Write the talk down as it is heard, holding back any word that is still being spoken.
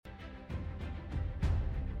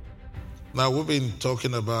Now, we've been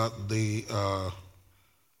talking about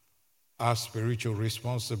our spiritual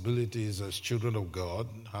responsibilities as children of God.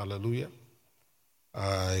 Hallelujah.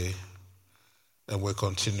 And we're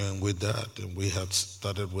continuing with that. And we had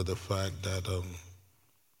started with the fact that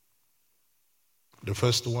the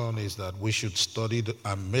first one is that we should study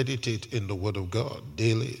and meditate in the Word of God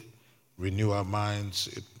daily, renew our minds,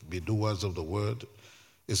 be doers of the Word.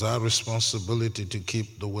 It's our responsibility to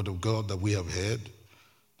keep the Word of God that we have heard,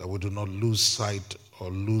 that we do not lose sight or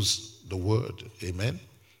lose the Word. Amen.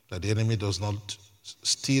 That the enemy does not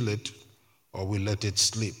steal it or we let it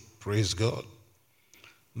sleep. Praise God.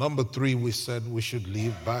 Number 3, we said we should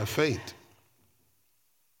live by faith.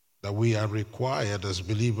 That we are required as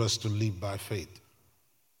believers to live by faith.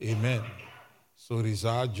 Amen. So it is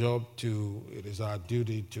our it is our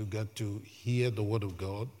duty to get to hear the Word of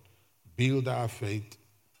God, build our faith,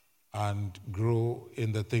 and grow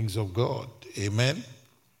in the things of God. Amen.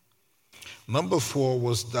 Number 4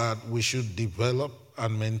 was that we should develop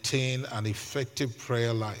and maintain an effective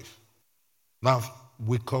prayer life. Now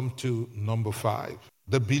we come to number 5.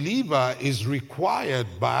 The believer is required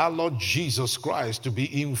by our Lord Jesus Christ to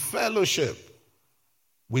be in fellowship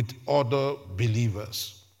with other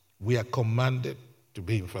believers. We are commanded to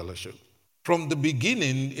be in fellowship. From the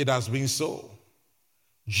beginning, it has been so.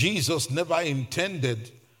 Jesus never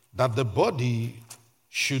intended that the body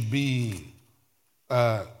should be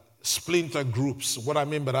splinter groups. What I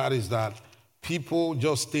mean by that is that people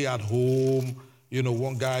just stay at home.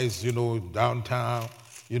 One guy is, downtown.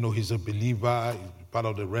 He's a believer, he's part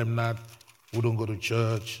of the remnant who don't go to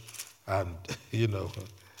church. And,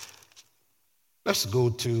 let's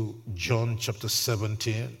go to John chapter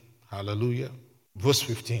 17. Hallelujah. Verse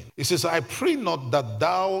 15. It says, I pray not that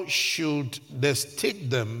thou shouldest take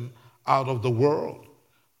them out of the world,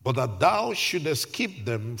 but that thou shouldest keep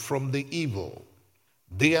them from the evil.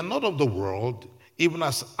 They are not of the world, even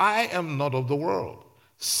as I am not of the world.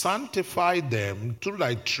 Sanctify them through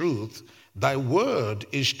thy truth. Thy word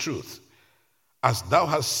is truth. As thou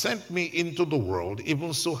hast sent me into the world,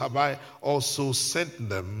 even so have I also sent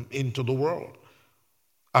them into the world.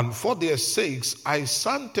 And for their sakes I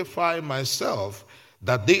sanctify myself,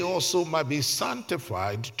 that they also might be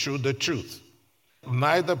sanctified through the truth.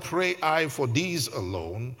 Neither pray I for these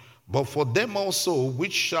alone, but for them also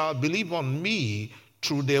which shall believe on me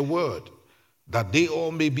through their word, that they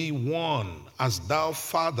all may be one, as thou,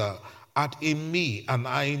 Father, art in me and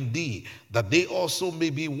I in thee, that they also may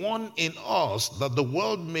be one in us, that the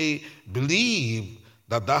world may believe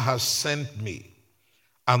that thou hast sent me.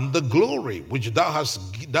 And the glory which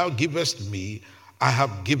thou givest me, I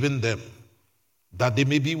have given them, that they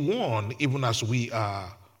may be one, even as we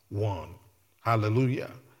are one.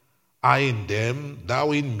 Hallelujah. I in them,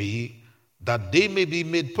 thou in me, that they may be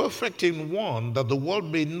made perfect in one, that the world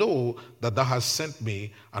may know that thou hast sent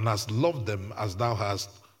me and hast loved them as thou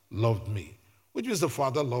hast loved me. Which means the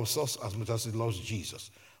Father loves us as much as he loves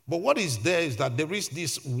Jesus. But what is there is that there is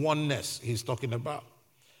this oneness he's talking about.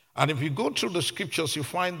 And if you go through the scriptures, you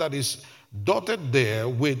find that it's dotted there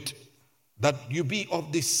with that you be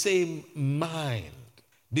of the same mind,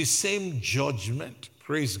 the same judgment,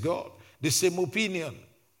 praise God, the same opinion.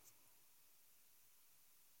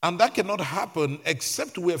 And that cannot happen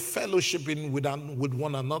except we're fellowshipping with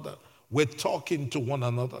one another. We're talking to one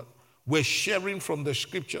another. We're sharing from the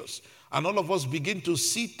scriptures. And all of us begin to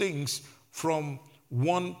see things from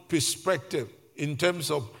one perspective in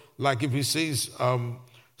terms of, like if he says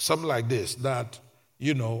something like this, that,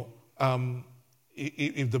 if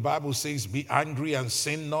the Bible says be angry and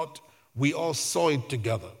sin not, we all saw it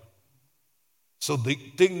together. So the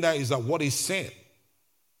thing there is that what is sin?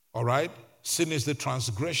 All right? Sin is the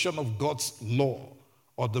transgression of God's law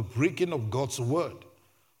or the breaking of God's word.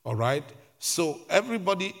 All right? So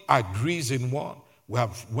everybody agrees in one. We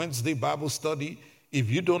have Wednesday Bible study. If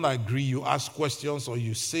you don't agree, you ask questions or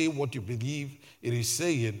you say what you believe it is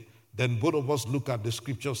saying, then both of us look at the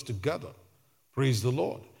scriptures together. Praise the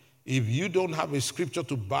Lord. If you don't have a scripture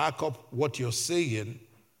to back up what you're saying,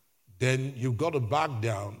 then you've got to back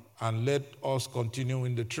down and let us continue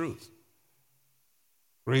in the truth.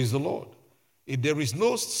 Praise the Lord. If there is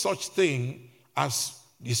no such thing as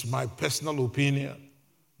is my personal opinion,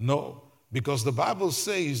 no, because the Bible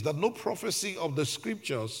says that no prophecy of the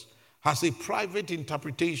scriptures has a private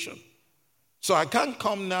interpretation. So I can't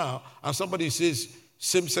come now and somebody says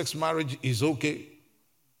same-sex marriage is okay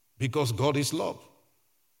because God is love.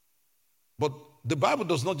 But the Bible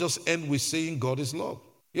does not just end with saying God is love.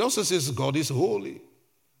 It also says God is holy.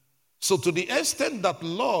 So to the extent that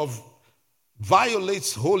love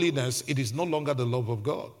violates holiness, it is no longer the love of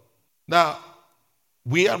God. Now,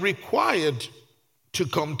 we are required to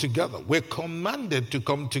come together. We're commanded to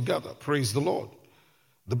come together. Praise the Lord.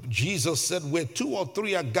 Jesus said, where 2 or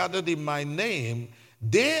 3 are gathered in my name,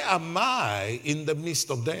 there am I in the midst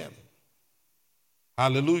of them.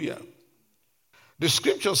 Hallelujah. The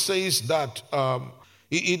scripture says that,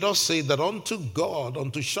 it does say that unto God,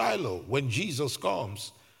 unto Shiloh, when Jesus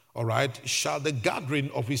comes, all right, shall the gathering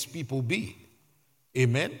of his people be.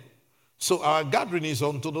 Amen. So our gathering is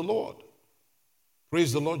unto the Lord.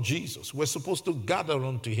 Praise the Lord Jesus. We're supposed to gather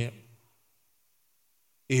unto him.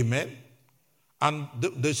 Amen. And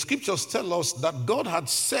the scriptures tell us that God had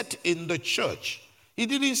set in the church. He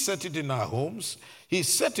didn't set it in our homes. He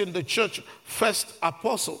set in the church first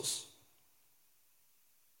apostles.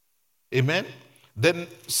 Amen. Then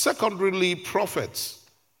secondarily prophets.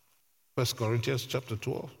 1 Corinthians chapter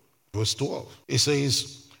 12, verse 12. It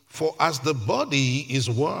says, for as the body is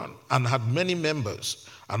one and had many members,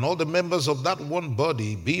 and all the members of that one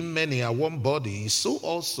body, being many, are one body, so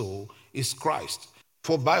also is Christ.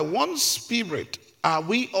 For by one Spirit are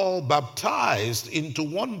we all baptized into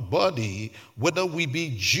one body, whether we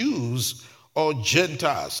be Jews or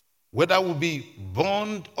Gentiles, whether we be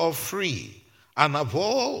bond or free, and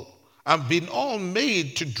been all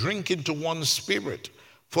made to drink into one Spirit.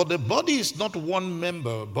 For the body is not one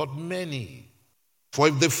member, but many. For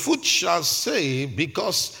if the foot shall say,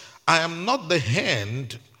 because I am not the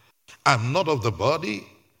hand, I am not of the body,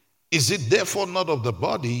 is it therefore not of the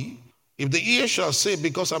body? If the ear shall say,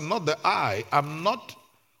 because I'm not the eye, I'm not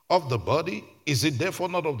of the body, is it therefore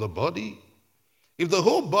not of the body? If the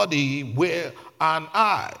whole body were an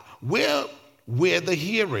eye, where were the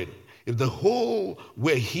hearing? If the whole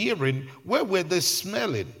were hearing, where were they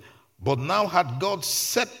smelling? But now had God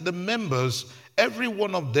set the members, every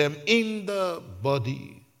one of them, in the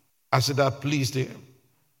body, as it had pleased him.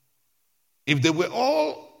 If they were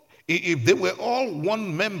all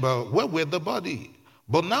one member, where were the body?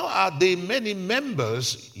 But now are they many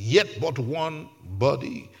members, yet but one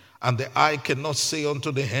body. And the eye cannot say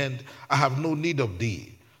unto the hand, I have no need of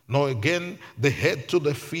thee. Nor again the head to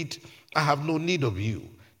the feet, I have no need of you.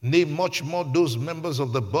 Nay, much more those members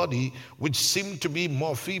of the body which seem to be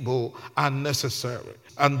more feeble are necessary.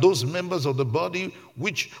 And those members of the body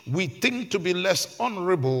which we think to be less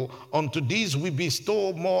honorable, unto these we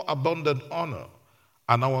bestow more abundant honor.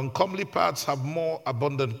 And our uncomely parts have more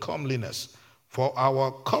abundant comeliness. For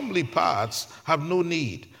our comely parts have no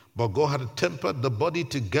need, but God had tempered the body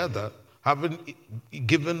together, having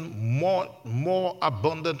given more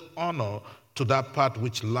abundant honor to that part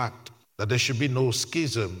which lacked, that there should be no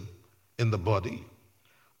schism in the body,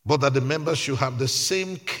 but that the members should have the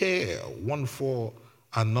same care one for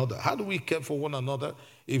another. How do we care for one another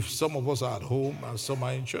if some of us are at home and some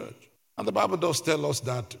are in church? And the Bible does tell us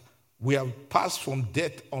that we have passed from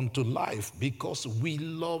death unto life because we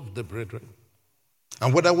love the brethren.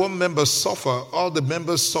 And whether one member suffer, all the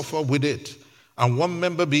members suffer with it. And one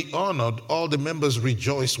member be honored, all the members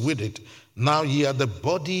rejoice with it. Now ye are the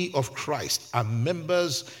body of Christ, and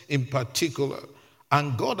members in particular.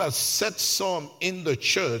 And God has set some in the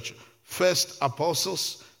church, first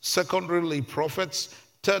apostles, secondarily prophets,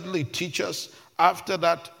 thirdly teachers, after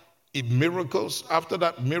that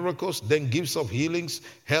miracles, then gifts of healings,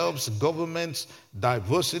 helps, governments,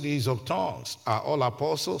 diversities of tongues. Are all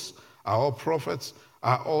apostles? Are all prophets?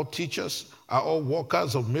 Are all teachers? Are all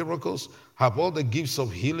workers of miracles? Have all the gifts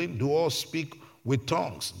of healing? Do all speak with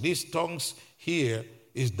tongues? These tongues here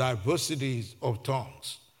is diversities of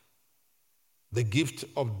tongues. The gift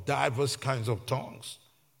of diverse kinds of tongues.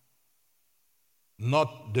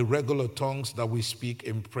 Not the regular tongues that we speak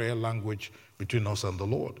in prayer language between us and the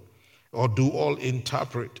Lord. Or do all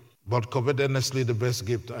interpret, but covet earnestly the best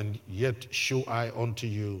gift, and yet show I unto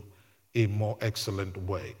you a more excellent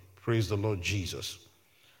way. Praise the Lord Jesus.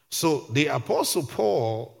 So the Apostle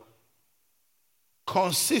Paul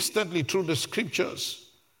consistently through the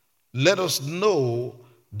scriptures let us know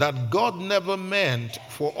that God never meant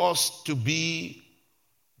for us to be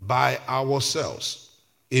by ourselves.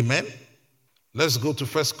 Amen. Let's go to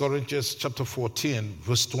 1 Corinthians chapter 14,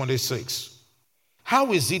 verse 26.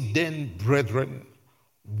 How is it then, brethren,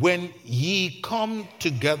 when ye come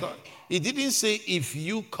together? He didn't say if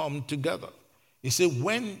you come together. He said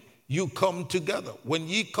when you come together. When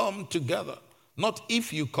ye come together. Not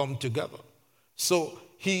if you come together. So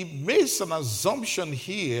he makes an assumption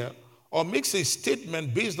here, or makes a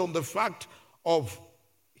statement based on the fact of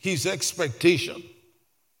his expectation.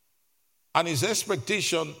 And his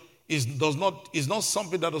expectation is not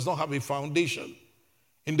something that does not have a foundation.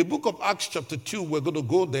 In the book of Acts chapter 2, we're going to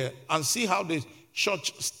go there and see how the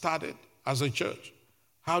church started as a church.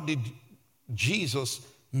 How did Jesus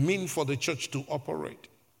mean for the church to operate?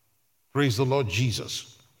 Praise the Lord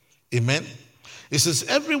Jesus. Amen. It says,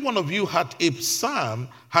 every one of you had a psalm,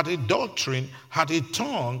 had a doctrine, had a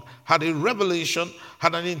tongue, had a revelation,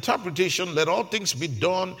 had an interpretation. Let all things be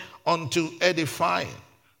done unto edifying.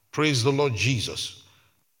 Praise the Lord Jesus.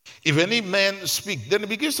 If any man speak, then it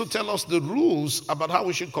begins to tell us the rules about how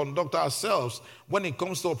we should conduct ourselves when it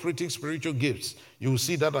comes to operating spiritual gifts. You will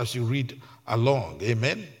see that as you read along.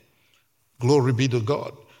 Amen. Glory be to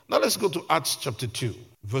God. Now let's go to Acts chapter 2,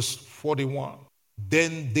 verse 41.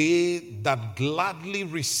 Then they that gladly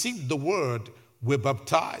received the word were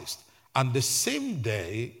baptized, and the same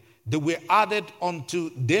day there were added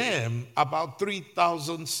unto them about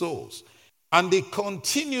 3,000 souls. And they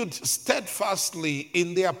continued steadfastly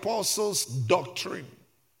in the apostles' doctrine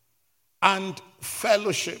and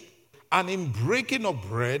fellowship, and in breaking of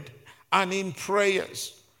bread, and in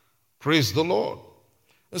prayers. Praise the Lord.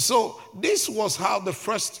 So this was how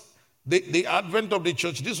the advent of the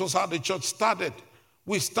church, this was how the church started.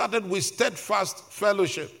 We started with steadfast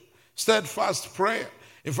fellowship, steadfast prayer.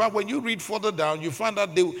 In fact, when you read further down, you find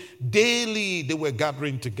that daily they were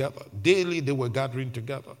gathering together. Daily they were gathering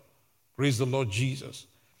together. Praise the Lord Jesus.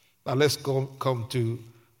 Now let's come to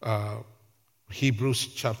Hebrews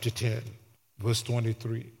chapter 10, verse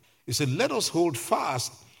 23. It said, let us hold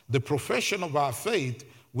fast the profession of our faith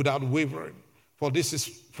without wavering. For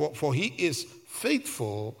he is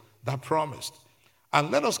faithful that promised. And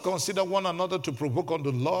let us consider one another to provoke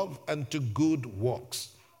unto love and to good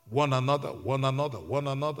works. One another,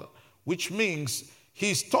 which means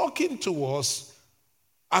he's talking to us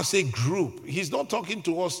as a group. He's not talking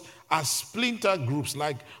to us as splinter groups.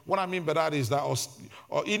 Like, what I mean by that is that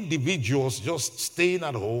or individuals just staying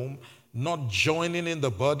at home, not joining in the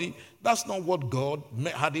body. That's not what God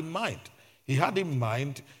had in mind. He had in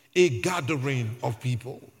mind a gathering of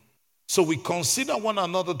people. So we consider one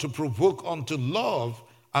another to provoke unto love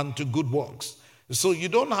and to good works. So you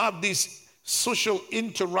don't have this social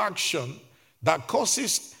interaction that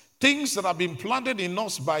causes things that have been planted in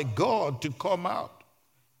us by God to come out.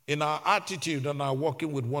 In our attitude and our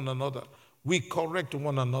walking with one another, we correct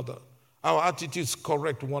one another. Our attitudes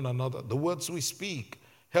correct one another. The words we speak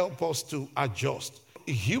help us to adjust.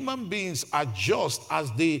 Human beings adjust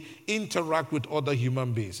as they interact with other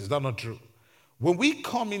human beings. Is that not true? When we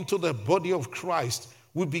come into the body of Christ,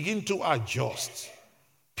 we begin to adjust.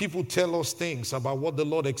 People tell us things about what the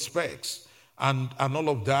Lord expects and all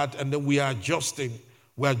of that, and then we are adjusting.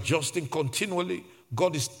 We're adjusting continually.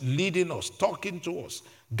 God is leading us, talking to us,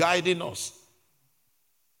 guiding us.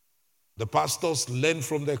 The pastors learn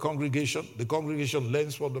from their congregation. The congregation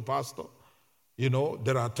learns from the pastor. You know,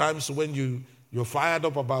 there are times when you're fired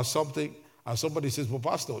up about something, and somebody says, well,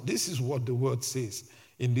 pastor, this is what the word says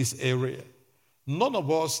in this area. None of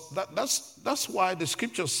us, that's why the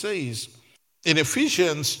scripture says in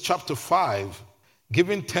Ephesians chapter 5,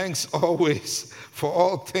 giving thanks always for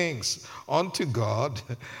all things unto God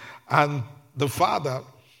and the Father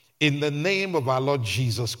in the name of our Lord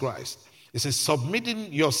Jesus Christ. It says,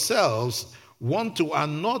 submitting yourselves one to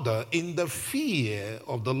another in the fear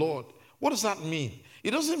of the Lord. What does that mean?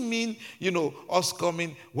 It doesn't mean, us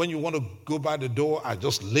coming when you want to go by the door, I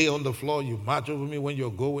just lay on the floor, you march over me when you're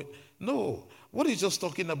going. No. What he's just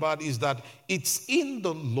talking about is that it's in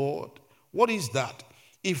the Lord. What is that?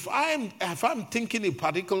 If I'm thinking a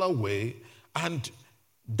particular way and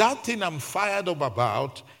that thing I'm fired up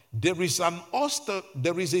about, there is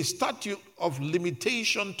a statute of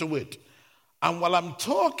limitation to it. And while I'm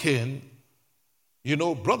talking,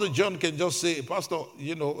 Brother John can just say, Pastor,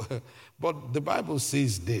 but the Bible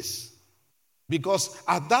says this. Because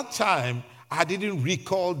at that time, I didn't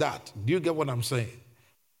recall that. Do you get what I'm saying?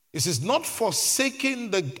 It says, not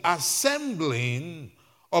forsaking the assembling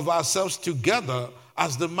of ourselves together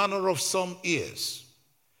as the manner of some is.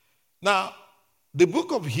 Now, the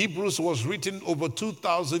book of Hebrews was written over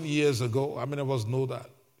 2,000 years ago. How many of us know that?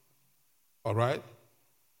 All right?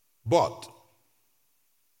 But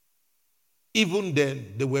even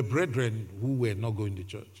then, there were brethren who were not going to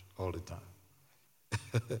church all the time.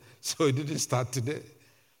 So it didn't start today.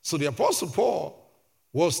 So the Apostle Paul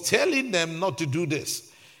was telling them not to do this.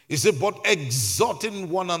 He said, but exhorting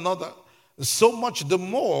one another, so much the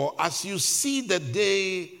more as you see the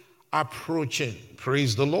day approaching.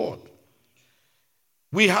 Praise the Lord.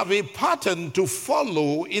 We have a pattern to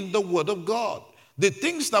follow in the Word of God. The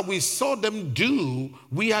things that we saw them do,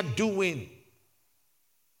 we are doing.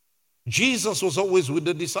 Jesus was always with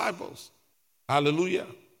the disciples. Hallelujah.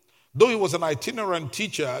 Though he was an itinerant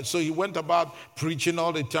teacher, so he went about preaching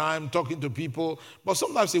all the time, talking to people, but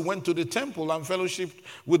sometimes he went to the temple and fellowshiped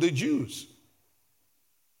with the Jews.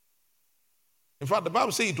 In fact, the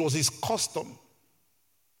Bible says it was his custom.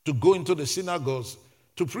 to go into the synagogues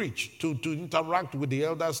to preach, to interact with the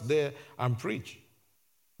elders there and preach.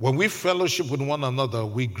 When we fellowship with one another,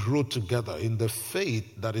 we grow together in the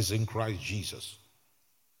faith that is in Christ Jesus.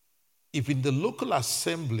 If in the local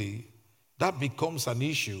assembly that becomes an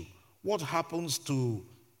issue, what happens to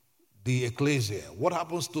the ecclesia? What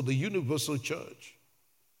happens to the universal church?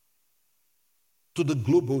 To the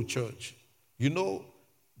global church? You know,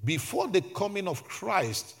 before the coming of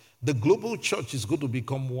Christ, the global church is going to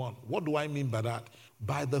become one. What do I mean by that?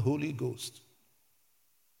 By the Holy Ghost.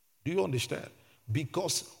 Do you understand?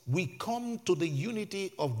 Because we come to the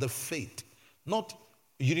unity of the faith, not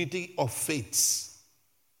unity of faiths.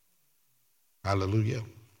 Hallelujah.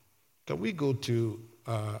 Can we go to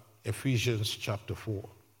Ephesians chapter 4?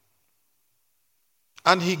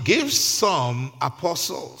 And he gave some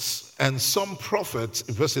apostles and some prophets,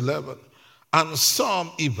 verse 11, and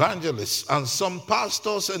some evangelists and some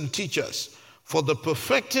pastors and teachers for the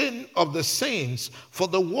perfecting of the saints, for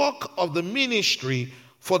the work of the ministry,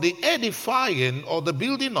 for the edifying or the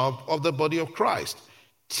building up of the body of Christ,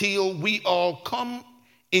 till we all come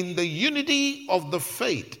in the unity of the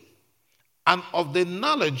faith and of the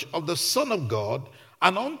knowledge of the Son of God,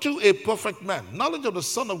 and unto a perfect man. Knowledge of the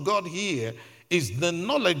Son of God here is the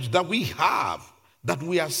knowledge that we have, that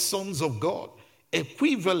we are sons of God,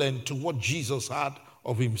 equivalent to what Jesus had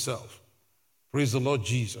of himself. Praise the Lord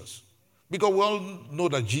Jesus. Because we all know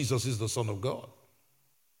that Jesus is the Son of God.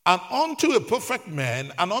 And unto a perfect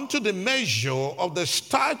man, and unto the measure of the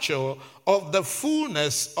stature of the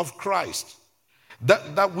fullness of Christ,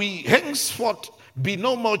 that we henceforth be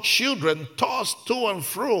no more children, tossed to and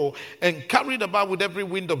fro and carried about with every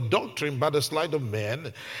wind of doctrine by the sleight of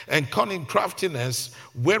men and cunning craftiness,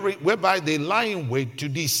 whereby they lie in wait to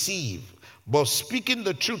deceive. But speaking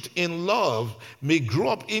the truth in love may grow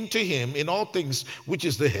up into him in all things, which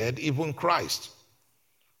is the head, even Christ,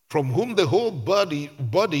 from whom the whole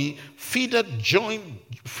body fitly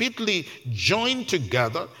joined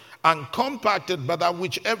together and compacted by that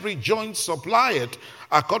which every joint supplieth,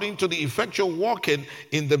 according to the effectual working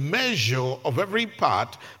in the measure of every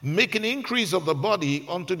part, making increase of the body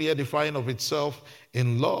unto the edifying of itself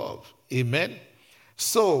in love. Amen.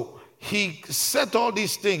 So he set all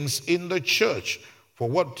these things in the church for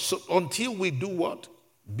what? So until we do what?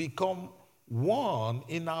 Become one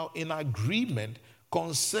in agreement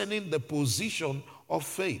concerning the position of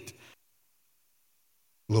faith.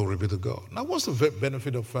 Glory be to God. Now, what's the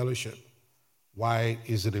benefit of fellowship? Why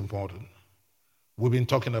is it important? We've been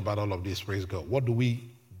talking about all of this, praise God. What do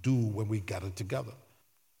we do when we gather together?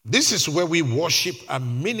 This is where we worship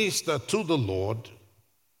and minister to the Lord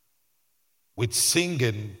with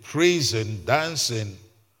singing, praising, dancing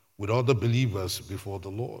with other believers before the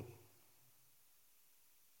Lord.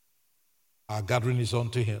 Our gathering is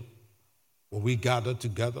unto him. When we gather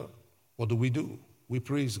together, what do? We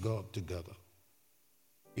praise God together.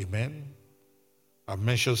 Amen. I've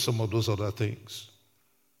mentioned some of those other things.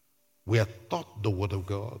 We are taught the word of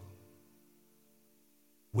God.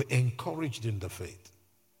 We're encouraged in the faith.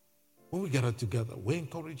 When we gather together, we're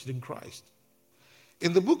encouraged in Christ.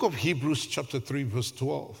 In the book of Hebrews chapter 3 verse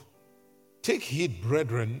 12, take heed,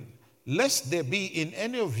 brethren, lest there be in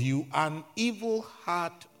any of you an evil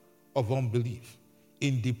heart of unbelief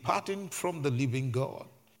in departing from the living God.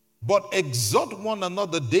 But exhort one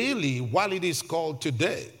another daily while it is called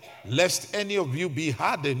today, lest any of you be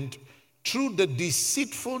hardened through the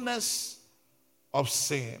deceitfulness of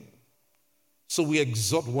sin. So we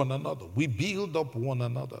exhort one another. We build up one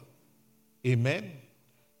another. Amen.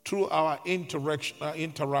 Through our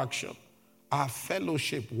interaction, our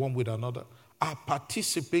fellowship one with another, our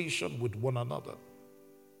participation with one another.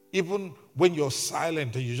 Even when you're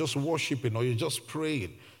silent and you're just worshiping or you're just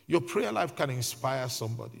praying, your prayer life can inspire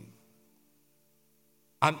somebody.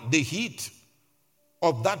 And the heat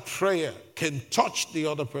of that prayer can touch the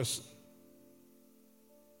other person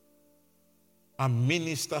and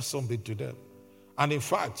minister something to them. And in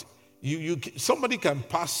fact, somebody can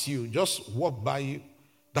pass you, just walk by you,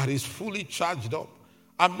 that is fully charged up.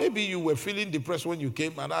 And maybe you were feeling depressed when you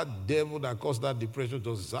came, and that devil that caused that depression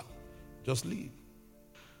just leave.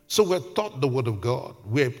 So we're taught the word of God.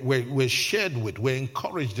 We're shared with. We're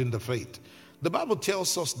encouraged in the faith. The Bible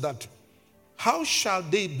tells us that how shall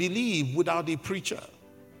they believe without a preacher?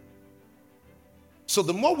 So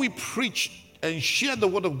the more we preach and share the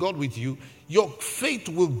word of God with you, your faith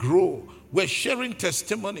will grow. We're sharing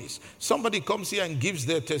testimonies. Somebody comes here and gives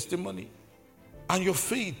their testimony, and your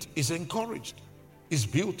faith is encouraged, is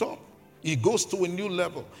built up. It goes to a new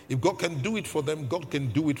level. If God can do it for them, God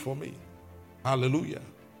can do it for me. Hallelujah.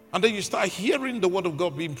 And then you start hearing the word of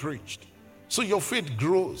God being preached. So your faith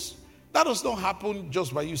grows. That does not happen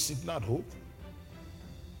just by you sitting at home.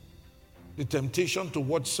 The temptation to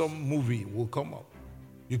watch some movie will come up.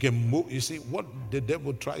 You can move. You see, what the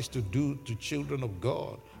devil tries to do to children of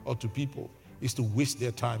God or to people is to waste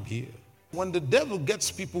their time here. When the devil gets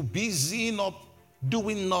people busy up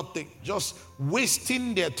doing nothing, just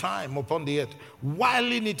wasting their time upon the earth,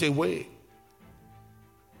 whiling it away,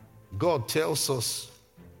 God tells us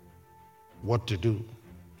what to do.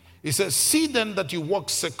 He says, see then that you walk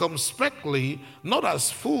circumspectly, not as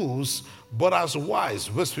fools, but as wise.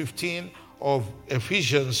 Verse 15 of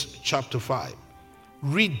Ephesians chapter 5.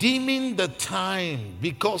 Redeeming the time,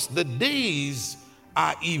 because the days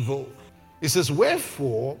are evil. It says,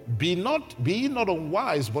 wherefore, be not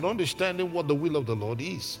unwise, but understanding what the will of the Lord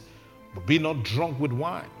is. But be not drunk with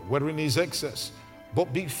wine, wherein is excess,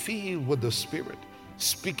 but be filled with the Spirit,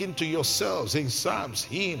 speaking to yourselves in psalms,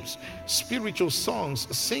 hymns, spiritual songs,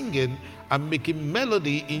 singing and making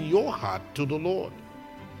melody in your heart to the Lord,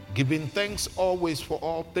 giving thanks always for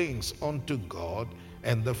all things unto God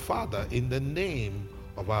and the Father in the name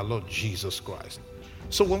of our Lord Jesus Christ.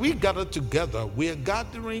 So when we gather together, we are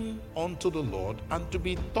gathering unto the Lord and to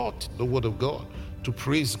be taught the word of God, to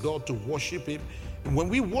praise God, to worship him. And when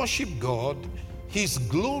we worship God, his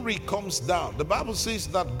glory comes down. The Bible says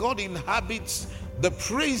that God inhabits the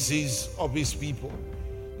praises of his people.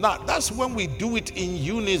 Now, that's when we do it in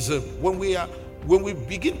unison, when we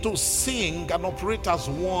begin to sing and operate as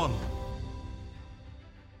one.